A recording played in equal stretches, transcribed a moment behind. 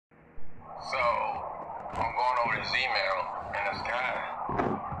over this email, and this guy,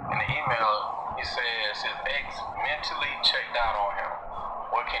 in the email, he says his ex mentally checked out on him.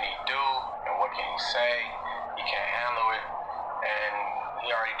 What can he do, and what can he say? He can't handle it, and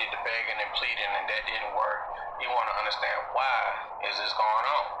he already did the begging and pleading, and that didn't work. He want to understand why is this going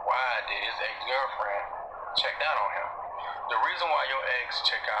on? Why did his ex-girlfriend check out on him? The reason why your ex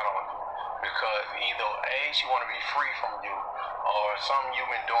check out on you, because either A, she want to be free from you, or something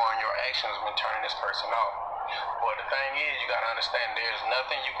you've been doing, your actions have been turning this person off. But the thing is, you got to understand there's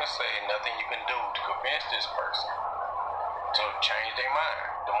nothing you can say, nothing you can do to convince this person to change their mind.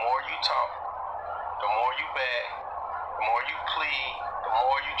 The more you talk, the more you beg, the more you plead, the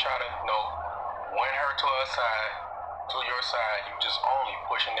more you try to, win her to her side, to your side, you just only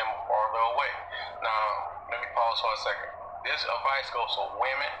pushing them farther away. Now, let me pause for a second. This advice goes for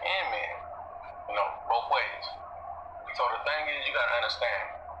women and men, both ways. So the thing is, you gotta understand,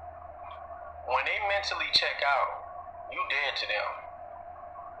 when they mentally check out, you dead to them.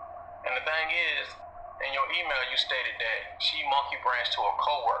 And the thing is, in your email, you stated that she monkey branched to a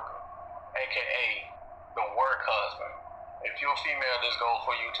coworker, aka the work husband. If you're a female, this goes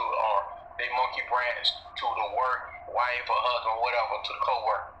for you too, or they monkey branch to the work wife or husband, whatever, to the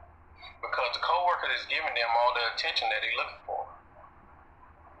coworker, because the coworker is giving them all the attention that they're looking for.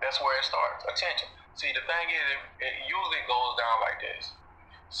 That's where it starts, attention. See, the thing is, it usually goes down like this.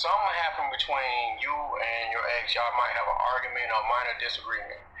 Something happened between you and your ex. Y'all might have an argument or minor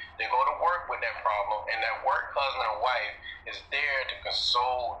disagreement. They go to work with that problem, and that work husband or wife is there to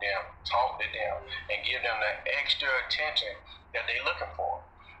console them, talk to them, and give them the extra attention that they're looking for.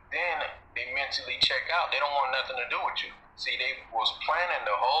 Then they mentally check out. They don't want nothing to do with you. See, they was planning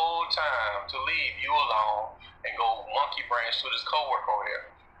the whole time to leave you alone and go monkey branch to this coworker over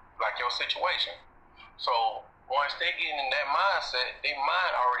here, like your situation. So once they get in that mindset, their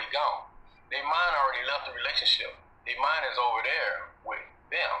mind already gone. Their mind already left the relationship. Their mind is over there with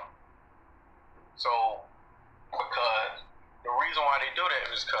them. So, because the reason why they do that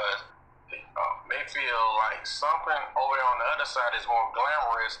is because they feel like something over there on the other side is more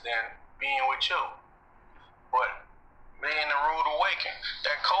glamorous than being with you. But they in the rude awakening.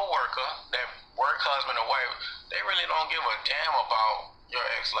 That coworker, that work husband or wife, they really don't give a damn about your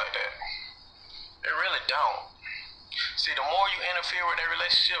ex like that. They really don't. See, the more you interfere with that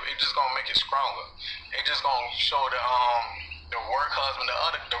relationship, it's just gonna make it stronger. It's just gonna show the work husband,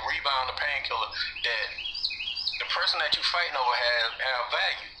 the rebound, the painkiller, that the person that you fighting over have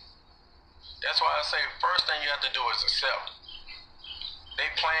value. That's why I say first thing you have to do is accept. They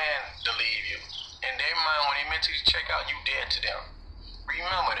plan to leave you. In their mind, when they mentally check out, you dead to them.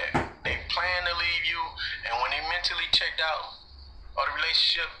 Remember that. They plan to leave you, and when they mentally checked out of the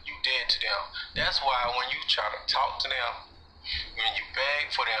relationship, you dead to them. That's why when you try to talk to them, when you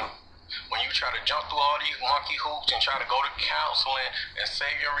beg for them, when you try to jump through all these monkey hoops and try to go to counseling and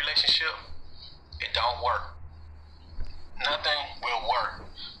save your relationship, it don't work. Nothing will work.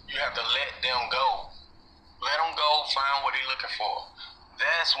 You have to let them go. Let them go, find what they're looking for.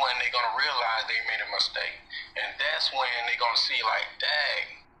 That's when they're going to realize they made a mistake. And that's when they're going to see like,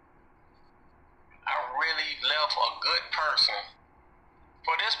 dang, I really left a good person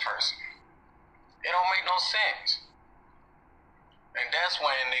for this person. It don't make no sense. And that's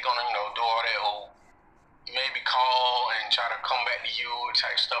when they're going to, do all that old, maybe call and try to come back to you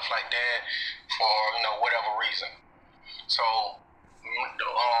type stuff like that for, whatever reason. So,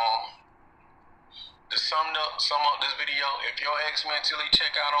 to sum up this video, if your ex mentally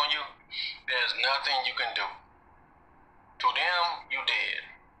check out on you, there's nothing you can do. To them, you dead.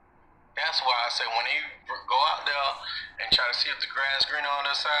 That's why I say when they go out there and try to see if the grass greener on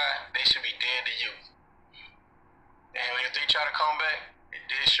their side, they should be dead to you. And if they try to come back,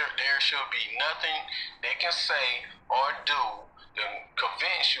 there should be nothing they can say or do to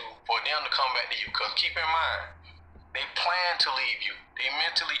convince you for them to come back to you. Because keep in mind, they plan to leave you. They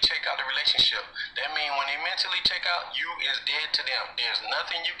mentally check out the relationship. That means when they mentally check out, you is dead to them. There's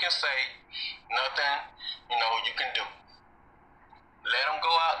nothing you can say, nothing, you can do. Let them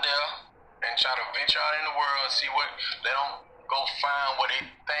go out there and try to venture out in the world and see let them go find what they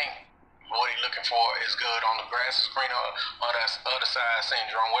think, what they're looking for is good on the grass is greener on that other side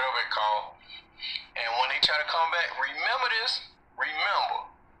syndrome, whatever it's called. And when they try to come back, remember this,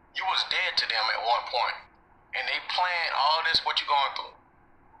 you was dead to them at one point. And they planned all this, what you're going through.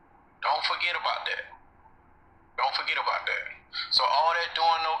 Don't forget about that. Don't forget about that. So all that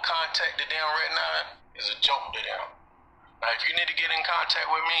doing no contact to them right now is a joke to them. Now, if you need to get in contact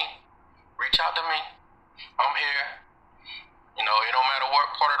with me, reach out to me. I'm here. It don't matter what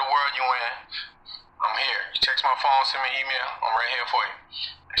part of the world you're in. I'm here. You text my phone, send me an email. I'm right here for you.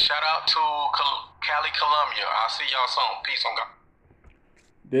 Shout out to Cali, Columbia. I'll see y'all soon. Peace on God.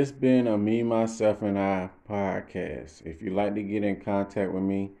 This been a Me, Myself, and I podcast. If you'd like to get in contact with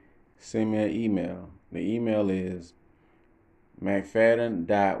me, send me an email. The email is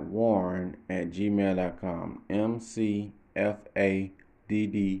mcfadden.warren@gmail.com.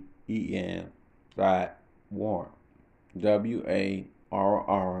 McFadden.Warren.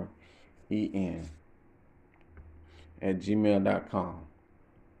 WARREN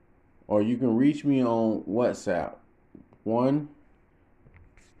Or you can reach me on WhatsApp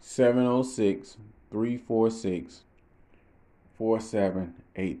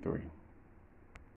 1-706-346-4783.